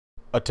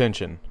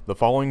Attention, the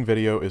following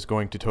video is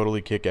going to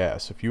totally kick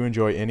ass. If you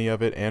enjoy any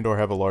of it and or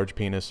have a large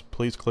penis,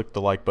 please click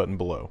the like button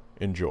below.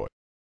 Enjoy.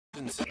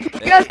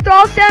 Just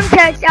throw some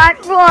text at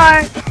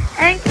floor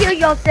and kill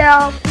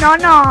yourself. No.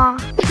 No.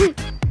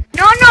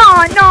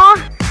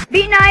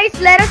 Be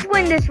nice, let us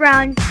win this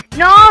round.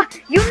 No,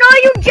 you know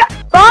you just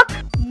fuck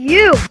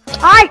you.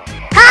 I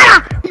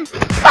had a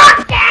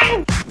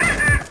fucking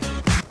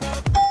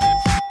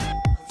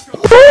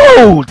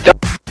Woo!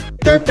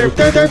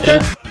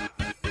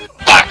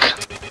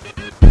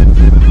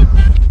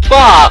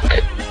 Fuck!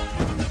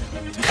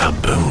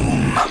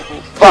 Kaboom!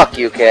 Fuck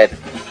you, kid.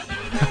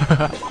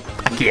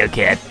 Fuck you,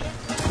 kid.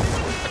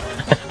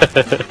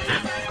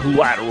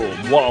 Collateral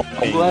wall.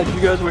 I'm glad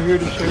you guys were here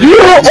to share.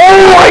 Oh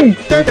my!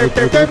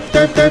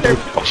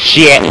 Oh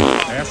shit!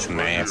 That's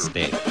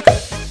nasty.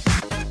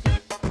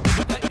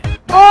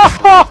 Oh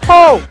ho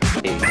ho!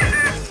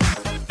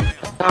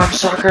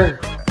 Cocksucker.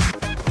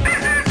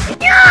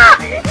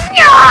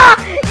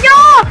 No!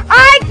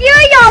 I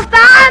kill your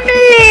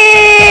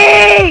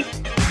family!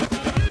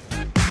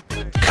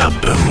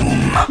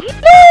 Kaboom!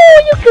 No,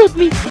 you killed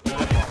me.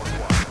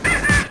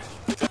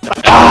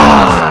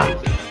 Ah!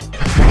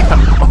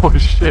 Oh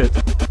shit.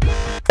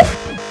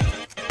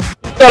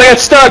 God, I got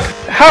stuck!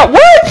 How?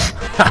 What?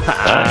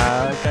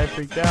 Guy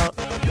freaked out.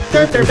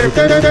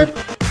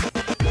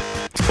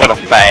 What a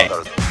fang!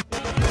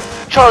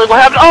 Charlie, what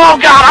happened? Oh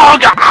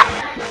god!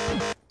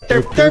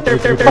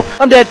 Oh,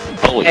 I'm dead.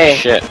 Holy Hey.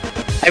 shit!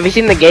 Have you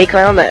seen the gay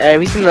clown?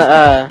 Have you seen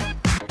the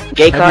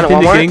gay clown at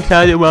Walmart?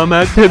 Clown at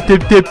Walmart.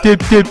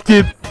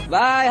 Tip.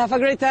 Bye, have a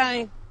great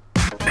time.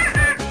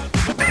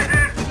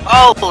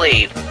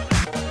 Holy!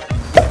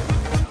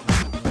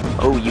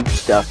 Oh, you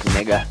stuck,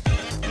 nigga.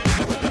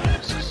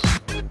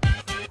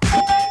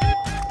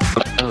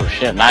 Oh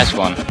shit! Nice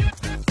one.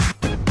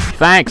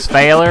 Thanks,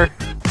 failure.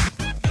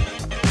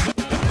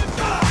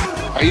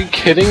 Are you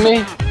kidding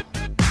me?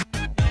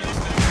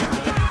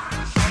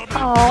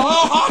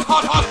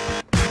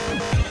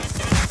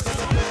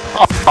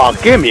 Oh,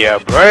 give me a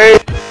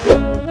break!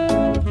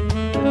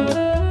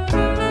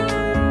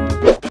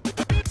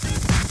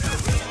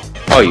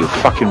 Oh, you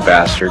fucking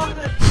bastard!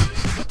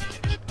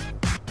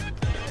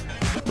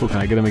 Oh, can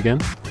I get him again?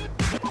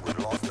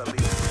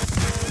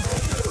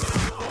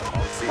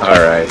 All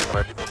right.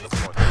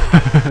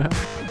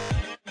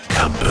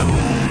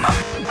 Kaboom!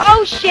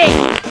 Oh shit!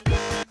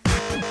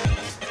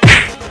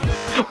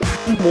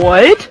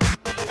 What?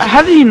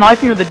 How did he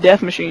knife me with a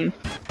death machine?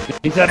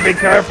 He said be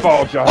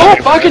careful, John. Oh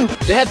fucking!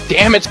 God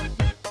damn it!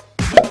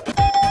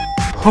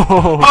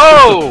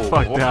 Oh!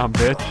 Fuck down,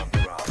 bitch.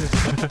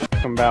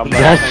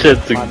 That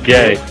shit's a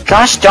gay.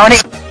 Gosh darn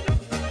it!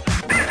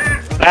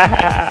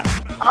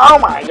 Oh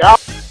my god!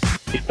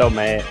 He's so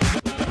mad.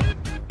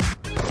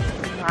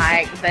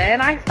 Like,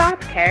 then I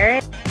stopped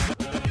caring.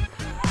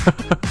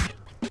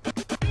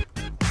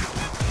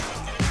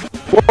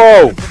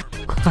 Whoa!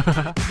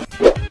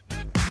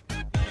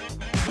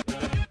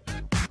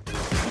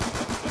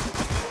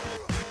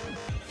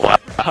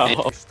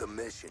 Wow. The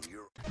mission,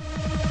 you're